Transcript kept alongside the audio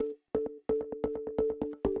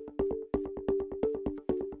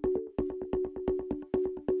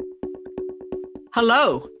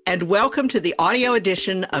Hello, and welcome to the audio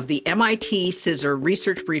edition of the MIT CISR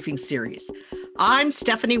Research Briefing Series. I'm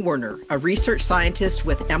Stephanie Werner, a research scientist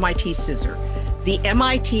with MIT CISR, the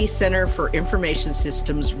MIT Center for Information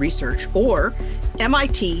Systems Research, or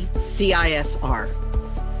MIT CISR.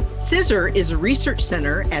 CISR is a research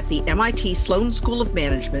center at the MIT Sloan School of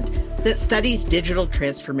Management that studies digital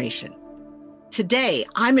transformation. Today,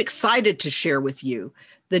 I'm excited to share with you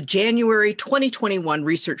the January 2021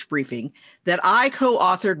 research briefing that I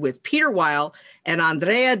co-authored with Peter Weil and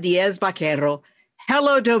Andrea Diaz-Baquero,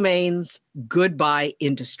 Hello Domains, Goodbye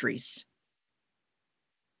Industries.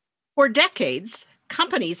 For decades,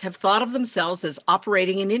 companies have thought of themselves as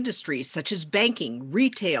operating in industries such as banking,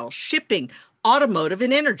 retail, shipping, automotive,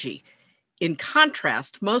 and energy. In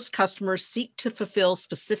contrast, most customers seek to fulfill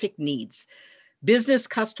specific needs. Business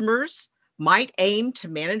customers might aim to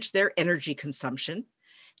manage their energy consumption,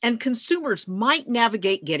 and consumers might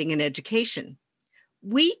navigate getting an education.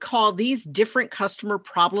 We call these different customer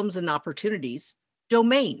problems and opportunities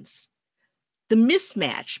domains. The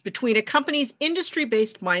mismatch between a company's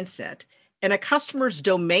industry-based mindset and a customer's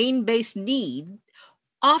domain-based need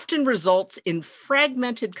often results in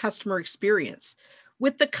fragmented customer experience,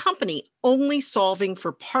 with the company only solving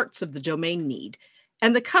for parts of the domain need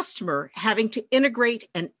and the customer having to integrate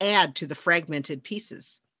and add to the fragmented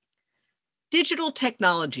pieces. Digital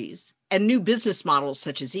technologies and new business models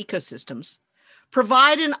such as ecosystems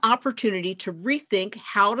provide an opportunity to rethink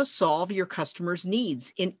how to solve your customers'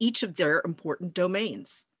 needs in each of their important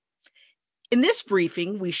domains. In this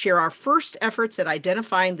briefing, we share our first efforts at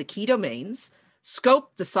identifying the key domains,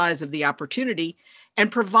 scope the size of the opportunity,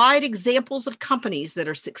 and provide examples of companies that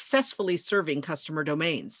are successfully serving customer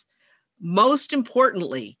domains. Most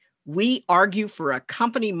importantly, we argue for a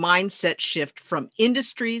company mindset shift from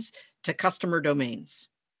industries to customer domains.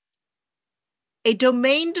 A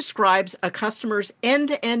domain describes a customer's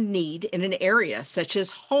end-to-end need in an area such as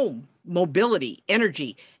home, mobility,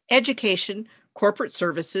 energy, education, corporate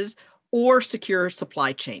services, or secure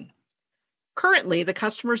supply chain. Currently, the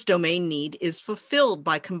customer's domain need is fulfilled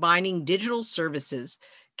by combining digital services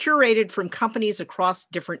curated from companies across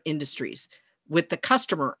different industries, with the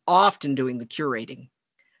customer often doing the curating.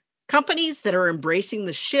 Companies that are embracing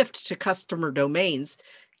the shift to customer domains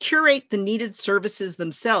curate the needed services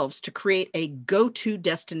themselves to create a go-to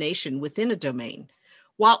destination within a domain,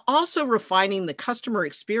 while also refining the customer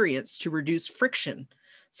experience to reduce friction,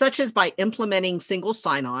 such as by implementing single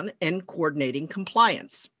sign-on and coordinating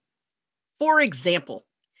compliance. For example,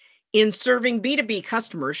 in serving B2B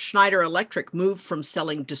customers, Schneider Electric moved from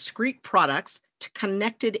selling discrete products to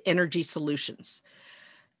connected energy solutions.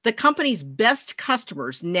 The company's best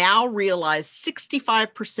customers now realize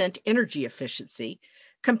 65% energy efficiency,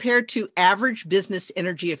 compared to average business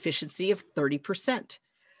energy efficiency of 30%.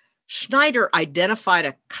 Schneider identified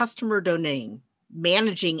a customer domain,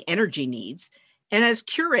 managing energy needs, and has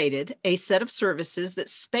curated a set of services that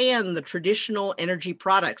span the traditional energy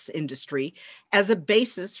products industry as a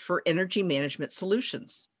basis for energy management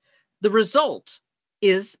solutions. The result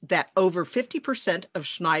is that over 50% of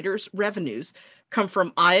Schneider's revenues come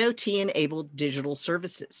from IoT-enabled digital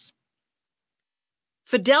services.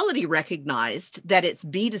 Fidelity recognized that its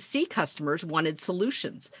B2C customers wanted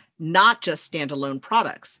solutions, not just standalone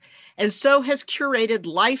products, and so has curated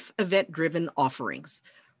life event-driven offerings.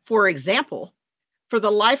 For example, for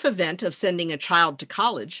the life event of sending a child to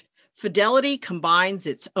college, Fidelity combines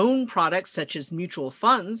its own products such as mutual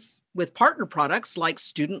funds with partner products like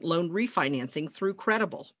student loan refinancing through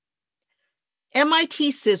Credible.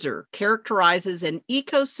 MIT CISR characterizes an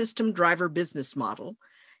ecosystem driver business model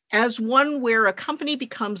as one where a company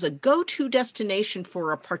becomes a go-to destination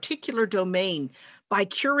for a particular domain by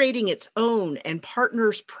curating its own and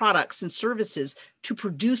partners' products and services to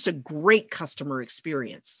produce a great customer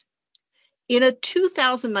experience. In a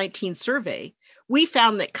 2019 survey, we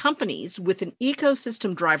found that companies with an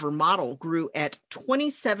ecosystem driver model grew at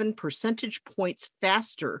 27 percentage points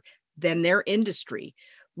faster than their industry,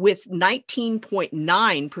 with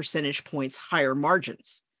 19.9 percentage points higher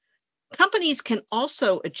margins. Companies can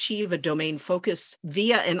also achieve a domain focus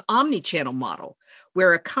via an omni-channel model,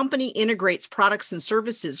 where a company integrates products and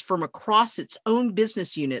services from across its own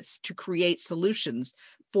business units to create solutions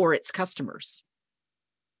for its customers.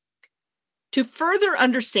 To further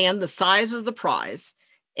understand the size of the prize,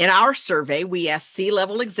 in our survey, we asked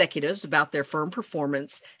C-level executives about their firm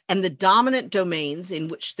performance and the dominant domains in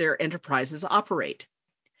which their enterprises operate.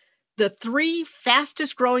 The three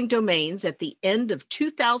fastest growing domains at the end of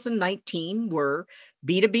 2019 were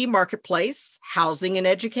B2B marketplace, housing, and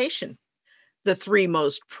education. The three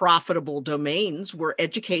most profitable domains were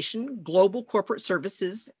education, global corporate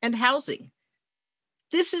services, and housing.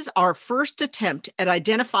 This is our first attempt at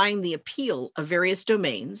identifying the appeal of various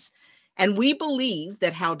domains, and we believe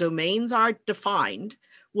that how domains are defined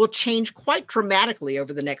will change quite dramatically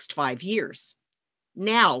over the next 5 years.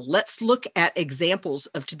 Now, let's look at examples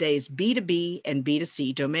of today's B2B and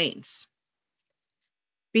B2C domains.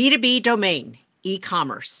 B2B domain,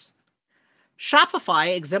 e-commerce.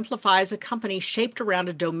 Shopify exemplifies a company shaped around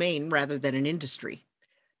a domain rather than an industry.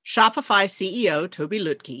 Shopify CEO Tobi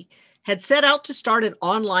Lütke had set out to start an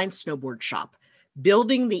online snowboard shop,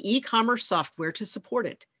 building the e-commerce software to support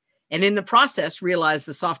it, and in the process realized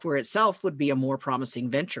the software itself would be a more promising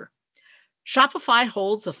venture. Shopify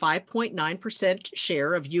holds a 5.9%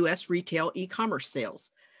 share of U.S. retail e-commerce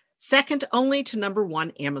sales, second only to number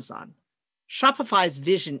one Amazon. Shopify's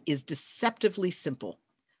vision is deceptively simple.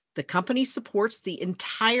 The company supports the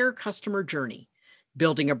entire customer journey,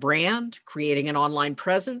 building a brand, creating an online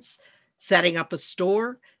presence, setting up a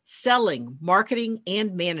store, selling, marketing,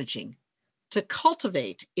 and managing. To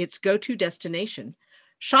cultivate its go-to destination,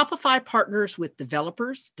 Shopify partners with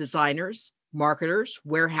developers, designers, marketers,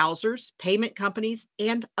 warehousers, payment companies,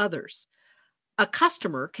 and others. A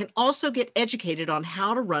customer can also get educated on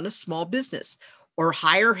how to run a small business or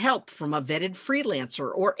hire help from a vetted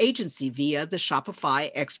freelancer or agency via the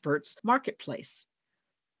Shopify Experts Marketplace.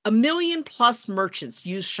 1 million plus merchants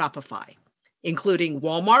use Shopify, including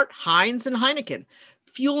Walmart, Heinz, and Heineken,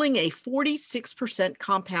 fueling a 46%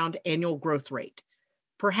 compound annual growth rate.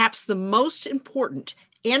 Perhaps the most important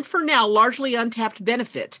and for now largely untapped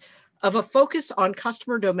benefit of a focus on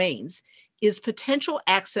customer domains is potential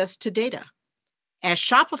access to data. As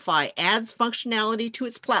Shopify adds functionality to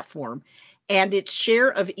its platform and its share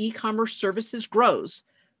of e-commerce services grows,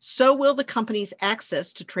 so will the company's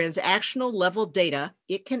access to transactional level data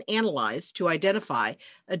it can analyze to identify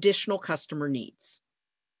additional customer needs.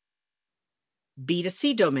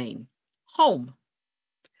 B2C domain, home.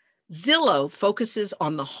 Zillow focuses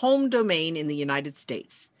on the home domain in the United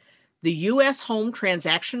States. The U.S. home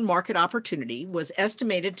transaction market opportunity was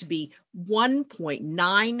estimated to be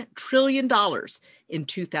 $1.9 trillion in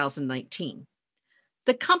 2019.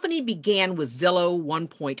 The company began with Zillow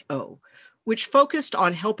 1.0, which focused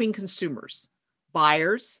on helping consumers,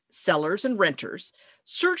 buyers, sellers, and renters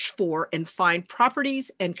search for and find properties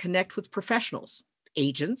and connect with professionals,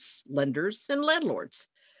 agents, lenders, and landlords.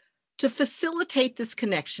 To facilitate this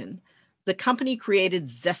connection, the company created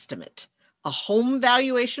Zestimate, a home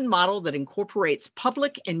valuation model that incorporates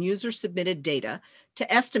public and user-submitted data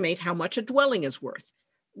to estimate how much a dwelling is worth.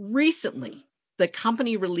 Recently, the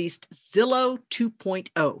company released Zillow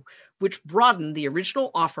 2.0, which broadened the original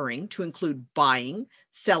offering to include buying,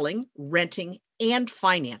 selling, renting, and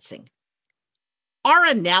financing. Our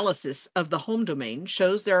analysis of the home domain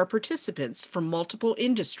shows there are participants from multiple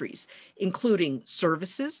industries, including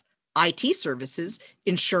services, IT services,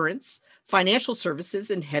 insurance, financial services,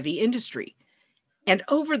 and heavy industry. And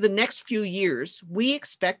over the next few years, we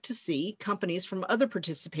expect to see companies from other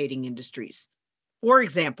participating industries. For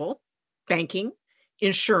example, banking,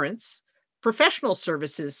 insurance, professional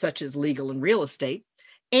services such as legal and real estate,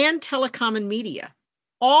 and telecom and media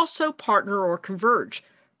also partner or converge,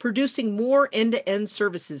 producing more end-to-end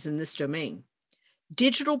services in this domain.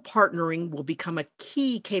 Digital partnering will become a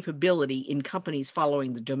key capability in companies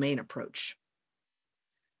following the domain approach.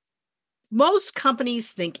 Most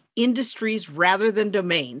companies think industries rather than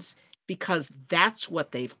domains because that's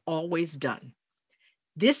what they've always done.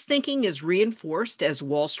 This thinking is reinforced as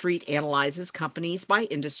Wall Street analyzes companies by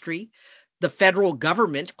industry. The federal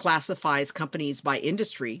government classifies companies by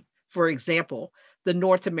industry. For example, the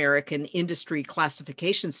North American Industry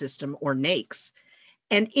Classification System, or NAICS,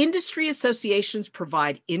 and industry associations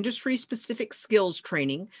provide industry-specific skills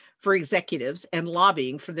training for executives and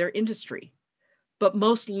lobbying for their industry. But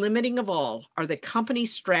most limiting of all are the company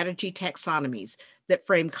strategy taxonomies that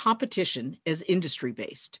frame competition as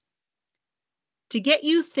industry-based. To get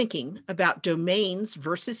you thinking about domains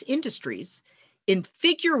versus industries, in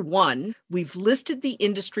Figure 1, we've listed the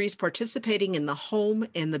industries participating in the home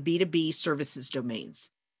and the B2B services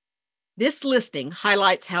domains. This listing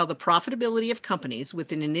highlights how the profitability of companies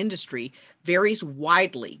within an industry varies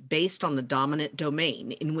widely based on the dominant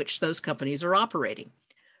domain in which those companies are operating.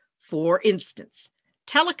 For instance,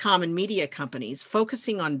 telecom and media companies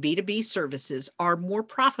focusing on B2B services are more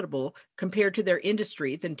profitable compared to their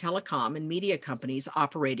industry than telecom and media companies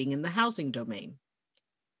operating in the housing domain.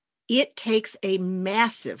 It takes a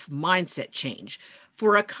massive mindset change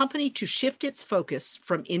for a company to shift its focus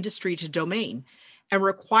from industry to domain, and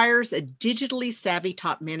requires a digitally savvy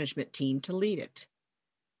top management team to lead it.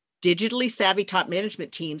 Digitally savvy top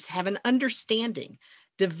management teams have an understanding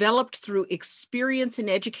developed through experience in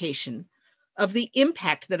education of the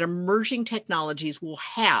impact that emerging technologies will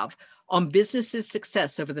have on businesses'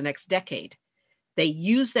 success over the next decade. They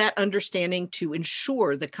use that understanding to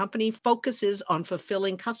ensure the company focuses on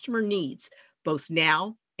fulfilling customer needs, both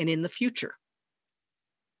now and in the future.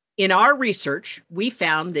 In our research, we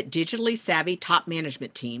found that digitally savvy top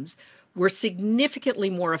management teams were significantly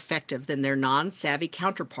more effective than their non-savvy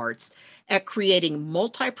counterparts at creating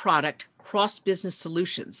multi-product, cross-business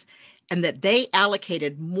solutions, and that they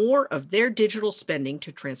allocated more of their digital spending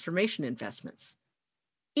to transformation investments.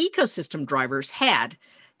 Ecosystem drivers had,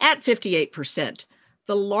 at 58%,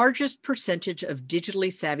 the largest percentage of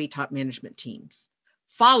digitally savvy top management teams,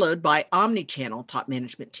 followed by omnichannel top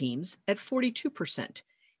management teams at 42%,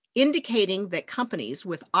 indicating that companies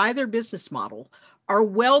with either business model are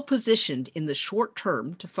well positioned in the short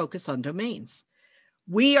term to focus on domains.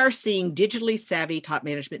 We are seeing digitally savvy top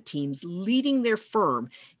management teams leading their firm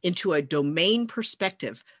into a domain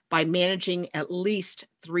perspective by managing at least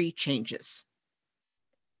 3 changes.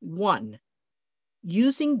 1,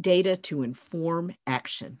 using data to inform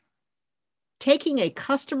action. Taking a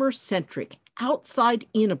customer-centric,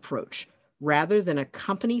 outside-in approach rather than a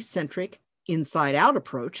company-centric, inside-out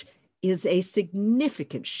approach is a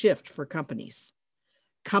significant shift for companies.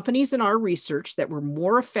 Companies in our research that were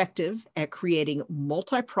more effective at creating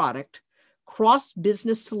multi-product,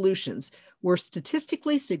 cross-business solutions were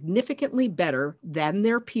statistically significantly better than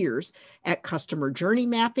their peers at customer journey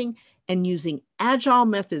mapping and using agile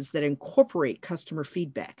methods that incorporate customer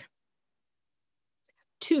feedback.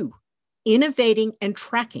 2, innovating and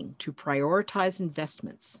tracking to prioritize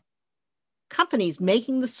investments. Companies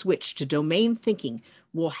making the switch to domain thinking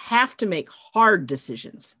will have to make hard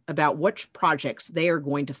decisions about which projects they are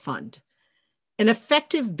going to fund. An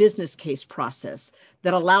effective business case process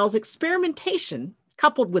that allows experimentation,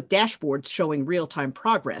 coupled with dashboards showing real-time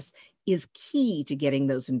progress, is key to getting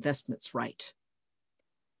those investments right.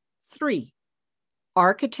 3,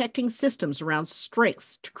 architecting systems around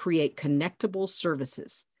strengths to create connectable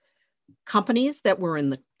services. Companies that were in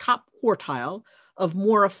the top quartile of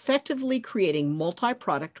more effectively creating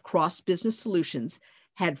multi-product cross-business solutions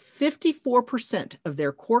had 54% of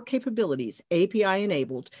their core capabilities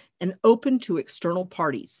API-enabled and open to external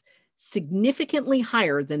parties, significantly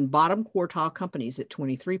higher than bottom quartile companies at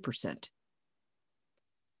 23%.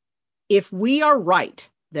 If we are right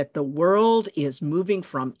that the world is moving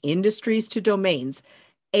from industries to domains,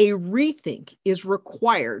 a rethink is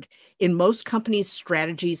required in most companies'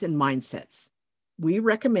 strategies and mindsets. We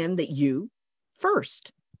recommend that you,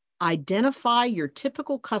 first, identify your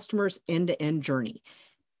typical customer's end-to-end journey,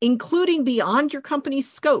 including beyond your company's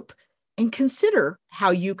scope, and consider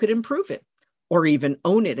how you could improve it, or even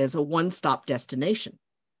own it as a one-stop destination.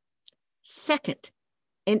 Second,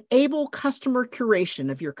 enable customer curation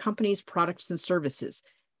of your company's products and services,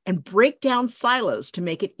 and break down silos to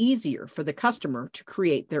make it easier for the customer to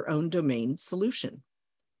create their own domain solution.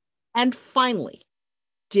 And finally,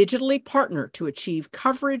 digitally partner to achieve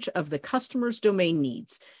coverage of the customer's domain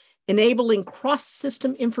needs, enabling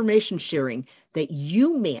cross-system information sharing that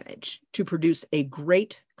you manage to produce a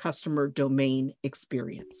great customer domain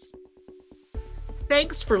experience.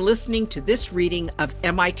 Thanks for listening to this reading of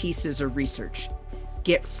MIT CISR Research.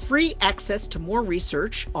 Get free access to more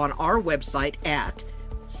research on our website at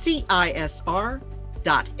cisr.mit.edu.